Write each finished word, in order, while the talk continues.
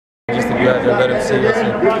be out there, let them see us,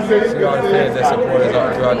 and see all the fans that support us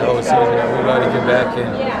all throughout the whole season. And we love to get back and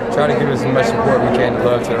try to give us as much support we can and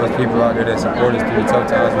love to those people out there that support us through the tough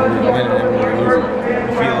times when we're winning and when we're losing.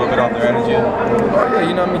 You feel a little bit off their energy? Oh yeah,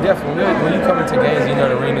 you know what I mean, definitely. When you come into games, you know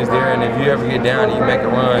the arena's there, and if you ever get down and you make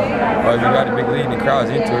a run, or if you got a big lead and the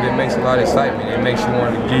crowd's into it, it makes a lot of excitement. It makes you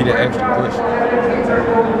want to give you the extra push.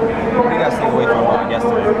 What do you guys take away from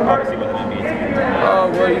yesterday? Obviously with an NBA team.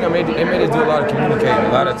 Well, you know, it made us do a lot of communicating,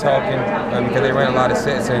 a lot of talking, because they ran a lot of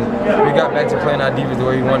sets, and we got back to playing our defense the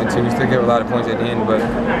way we wanted to. We still gave a lot of points at the end, but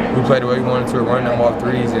we played the way we wanted to, running them off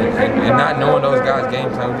threes, and not knowing those guys' game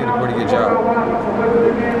plan, we did a pretty good job.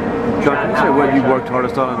 John, can you say what you worked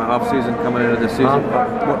hardest on in the offseason coming into this season?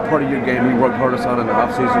 What part of your game you worked hardest on in the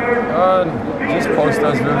offseason? Just post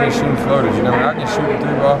us really and shooting floaters. You know, I can shoot the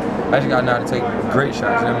three ball. I just got to know how to take great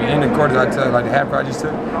shots. You know, in the quarters, I tell you, like the half court I just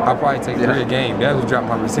took, I'll probably take 3 a game. That would drop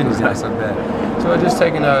my percentage not so bad. So just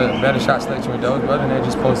taking a better shot selection with those, but other than that,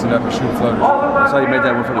 just posting up and shooting floaters. I saw you made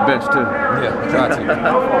that one for the bench too. Yeah, try to.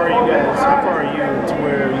 How far are you guys? How far are you to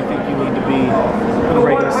where you think you need to be for the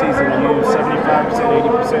regular season? Are you 75%,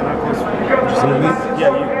 80%? How close?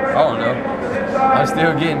 Yeah, you. I don't know. I'm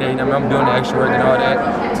still getting there. You know, I'm doing the extra work and all that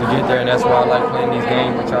to get there, and that's why I like playing these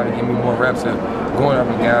games to try to give me more reps of going up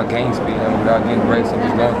and down game speed, without getting breaks and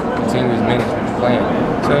just going continuous minutes when you're playing.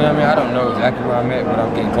 So, you know what I mean, I don't know exactly where I'm at, but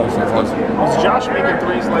I'm getting closer and closer. Was Josh making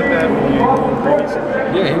threes like that when you were previously?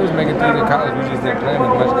 Yeah, he was making threes in college. We just didn't play him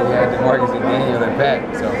as much because we had DeMarcus and Daniel and Pat.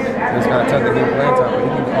 So it was kind of tough to get playing time, but he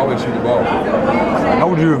can always shoot the ball. How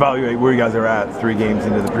would you evaluate where you guys are at 3 games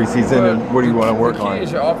into the preseason, and what do you want to work on? The key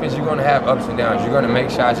is your offense. You're going to have ups and downs. You're going to make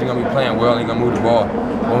shots. You're going to be playing well, and you're going to move the ball.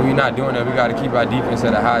 When we're not doing that, we got to keep our defense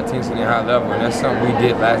at a high intensity and high level, and that's something we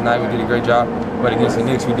did last night. We did a great job, but against the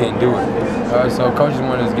Knicks, we didn't do it. So coaches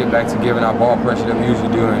wanted us to get back to giving our ball pressure that we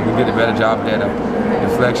usually do, and we did a better job of that,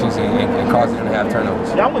 deflections and causing them to have turnovers.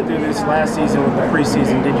 Y'all went through this last season with the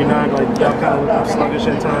preseason, did you not? Like, y'all kind of looked sluggish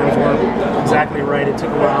at times, weren't exactly right. It took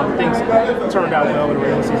a while. Things turned out well when the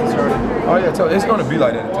regular season started. Oh yeah, so it's going to be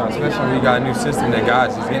like that at times, especially when you got a new system that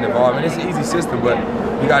guys just getting involved. And it's an easy system, but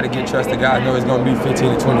you got to get trusted guys. Know it's going to be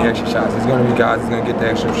 15 to 20 extra shots. It's going to be guys that's going to get the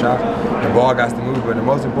extra shot. The ball got to move, but the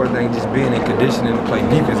most important thing is just being in conditioning to play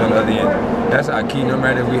defense on the other end. That's our key. No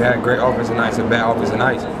matter if we had great offensive nights or bad offensive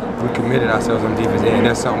nights, we committed ourselves on defense, and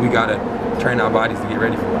that's something we got to train our bodies to get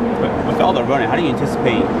ready for. With all the running, how do you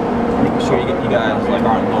anticipate making sure you guys like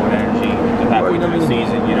aren't low in energy halfway through the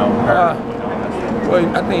season? You know.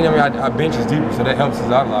 Well, I think our bench is deeper, so that helps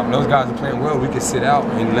us out a lot. When those guys are playing well, we can sit out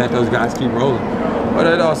and let those guys keep rolling. But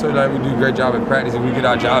it also, like, we do a great job at practice. If we get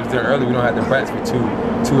our jobs done early, we don't have to practice for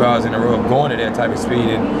two hours in a row of going at that type of speed,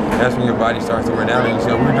 and that's when your body starts to wear down. And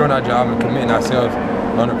so we're doing our job and committing ourselves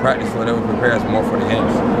on the practice floor that will prepare us more for the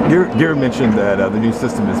games. Gary mentioned that the new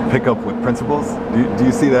system is pick up with principles. Do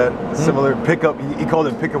you see that similar? Pick up, he called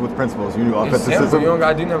it pick up with principles, your new offensive system. You don't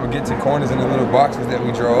got to do nothing but get to corners in the little boxes that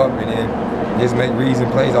we draw up and then just make reads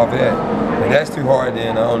and plays off of that. If that's too hard,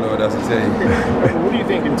 then I don't know what else to tell you. What do you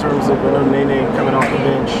think in terms of Nene coming off the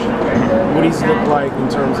bench? What does he look like in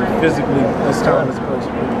terms of physically this time as opposed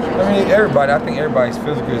to previous? I mean, I think everybody's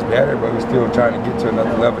physical is better, but we're still trying to get to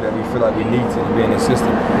another level that we feel like we need to be in the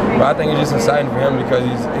system. But I think it's just exciting for him because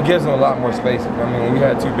it gives him a lot more space. I mean, when we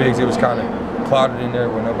had 2 bigs, it was kind of clouded in there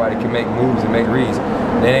where nobody can make moves and make reads.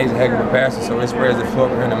 Nene's a heck of a passer, so it spreads the floor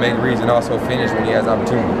for him to make reads and also finish when he has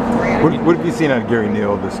opportunity. What have you seen out of Gary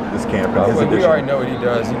Neal this camp? We already know what he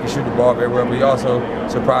does. He can shoot the ball very well, but he also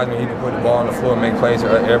surprised me. He can put the ball on the floor and make plays for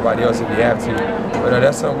everybody else if he have to. But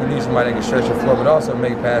that's something we need, somebody that can stretch the floor, but also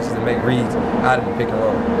make passes and make reads out of the pick and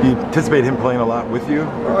roll. Do you anticipate him playing a lot with you?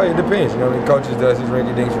 Oh, it depends. You know, the coaches does his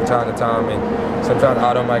rinky dinks from time to time, and sometimes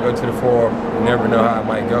Otto might go to the 4. You never know how it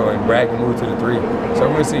might go, and Brad can move to the 3. So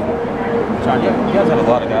we'll see. John, you guys had a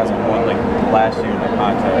lot of guys on one like last year in the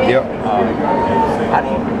contract. Yep. How do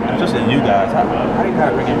you, especially the new guys, how do you kind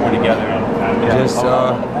of bring everyone together and just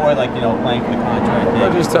avoid like playing for the contract?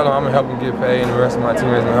 I just tell them I'm gonna help them get paid, and the rest of my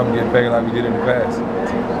teammates gonna help them get paid like we did in the past.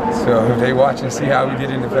 So if they watch and see how we did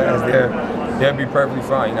in the past, they'll be perfectly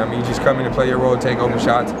fine. I mean, you just come in and play your role, take open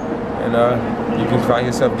shots, and you can find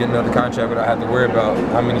yourself getting another contract without having to worry about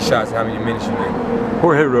how many shots and how many minutes you get.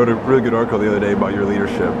 Jorge wrote a really good article the other day about your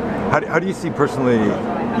leadership. How do you see personally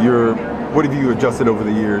what have you adjusted over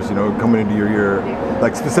the years, coming into your year?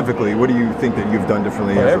 Like specifically, what do you think that you've done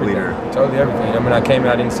differently as a leader? Totally everything. I mean, I came in,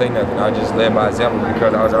 I didn't say nothing. I just led by example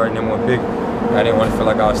because I was already #1 pick. I didn't want to feel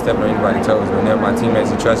like I was stepping on anybody's toes. But now my teammates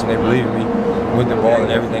are trusting, they believe in me with the ball and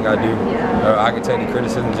everything I do. I can take the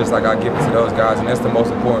criticism just like I give it to those guys, and that's the most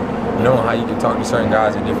important. Knowing how you can talk to certain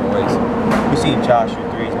guys in different ways. We see Josh shoot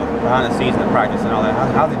threes, but behind the scenes in the practice and all that?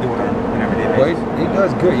 How's he doing on an everyday Well, basis? he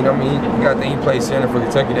does good. You know what I mean? You got he played center for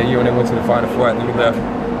Kentucky that year when they went to the Final Four. I think he left.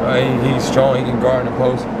 He's strong. He can guard in the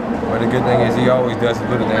post. But the good thing is he always does the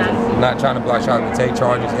little things. Not trying to block shots, but take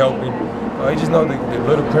charges, helping. He just knows the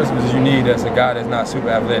little principles you need as a guy that's not super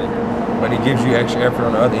athletic. But he gives you extra effort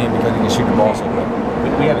on the other end because he can shoot the ball so well.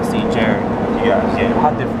 We haven't seen Jared. You guys, yeah. How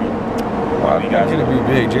different? I think he's going to be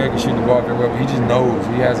big. Jared can shoot the ball very well, but he just knows.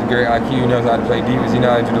 He has a great IQ. He knows how to play defense. He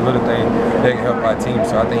knows how to do the little things that can help our team.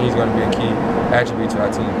 So I think he's going to be a key attribute to our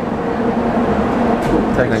team.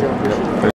 Thank you.